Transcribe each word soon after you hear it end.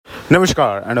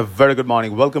Namaskar and a very good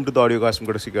morning. Welcome to the audio cast from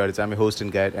Kotak Securities. I'm your host and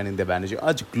guide Anindya Banerjee.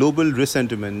 आज global risk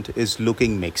sentiment is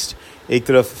looking mixed. एक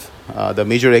तरफ the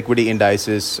major equity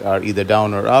indices are either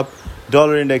down or up.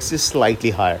 Dollar index is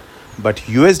slightly higher. But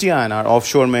USD INR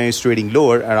offshore में is trading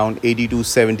lower around 80 to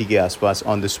 70 के आसपास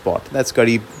on the spot. That's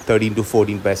करीब 13 to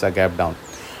 14 पैसा gap down.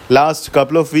 Last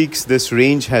couple of weeks this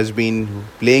range has been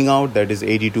playing out, that is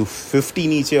 80 to 50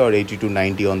 नीचे और 80 to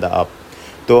 90 on the up.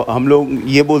 तो हम लोग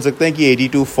ये बोल सकते हैं कि 80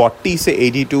 to 40 से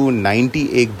 80 to 90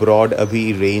 एक ब्रॉड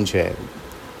अभी रेंज है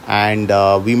and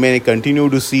we may continue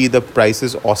to see the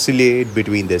prices oscillate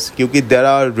between this क्योंकि there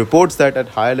are reports that at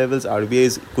higher levels RBI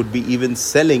could be even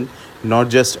selling not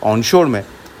just onshore में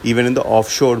even in the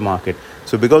offshore market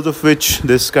so because of which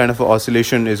this kind of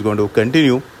oscillation is going to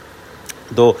continue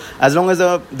though as long as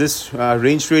this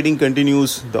range trading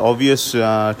continues, the obvious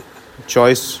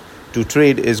choice to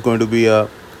trade is going to be a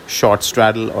short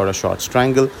straddle or a short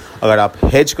strangle. अगर आप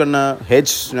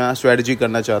hedge strategy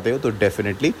करना चाहते हो तो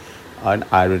definitely an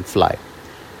iron fly.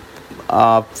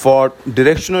 For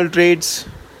directional trades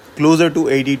closer to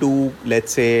 80 to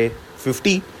let's say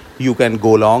 50, you can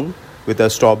go long with a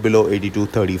stop below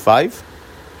 82.35.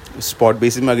 Spot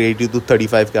basis में अगर 80 to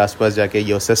 35 के आसपास जाके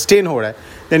ये सस्टेन हो रहा है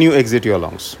then you exit your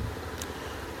longs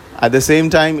at the same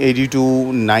time 80 to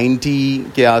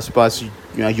 90 के आसपास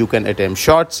यू कैन अटेम्प्ट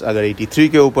शॉर्ट्स अगर 83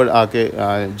 के ऊपर आके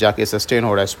जाके सस्टेन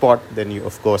हो रहा है spot then you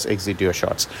of course exit your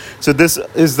shorts so this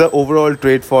is the overall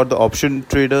trade for the option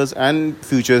traders and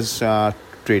futures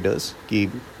traders कि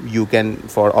you can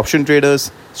for option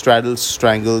traders straddles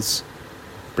strangles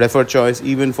preferred choice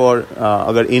even for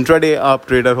अगर intraday आप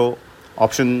trader हो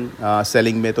option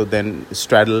selling में तो then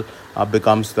straddle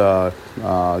becomes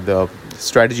the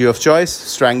strategy of choice.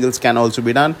 Strangles can also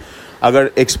be done. अगर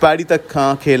expiry तक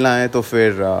खेलना है तो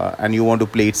फिर and you want to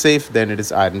play it safe then it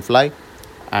is iron fly.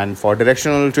 And for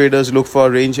directional traders look for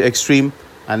range extreme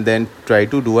and then try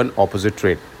to do an opposite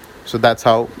trade. So that's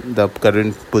how the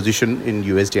current position in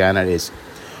USD INR is.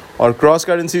 और cross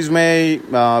currencies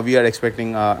में we are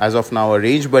expecting as of now a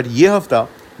range, but ये हफ्ता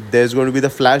there's going to be the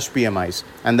flash PMIs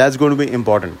and that's going to be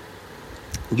important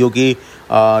क्योंकि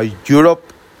Europe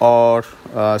और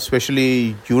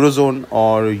specially eurozone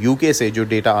और UK से जो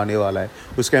data आने वाला है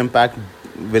उसका impact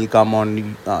will come on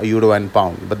euro and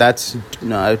pound but that's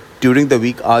during the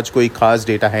week आज कोई खास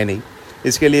डेटा है नहीं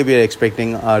इसके लिए we are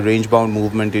expecting range bound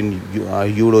movement in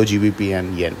euro GBP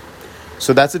and yen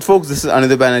so that's it folks, this is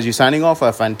Anindya Banerjee signing off.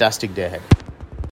 A fantastic day ahead.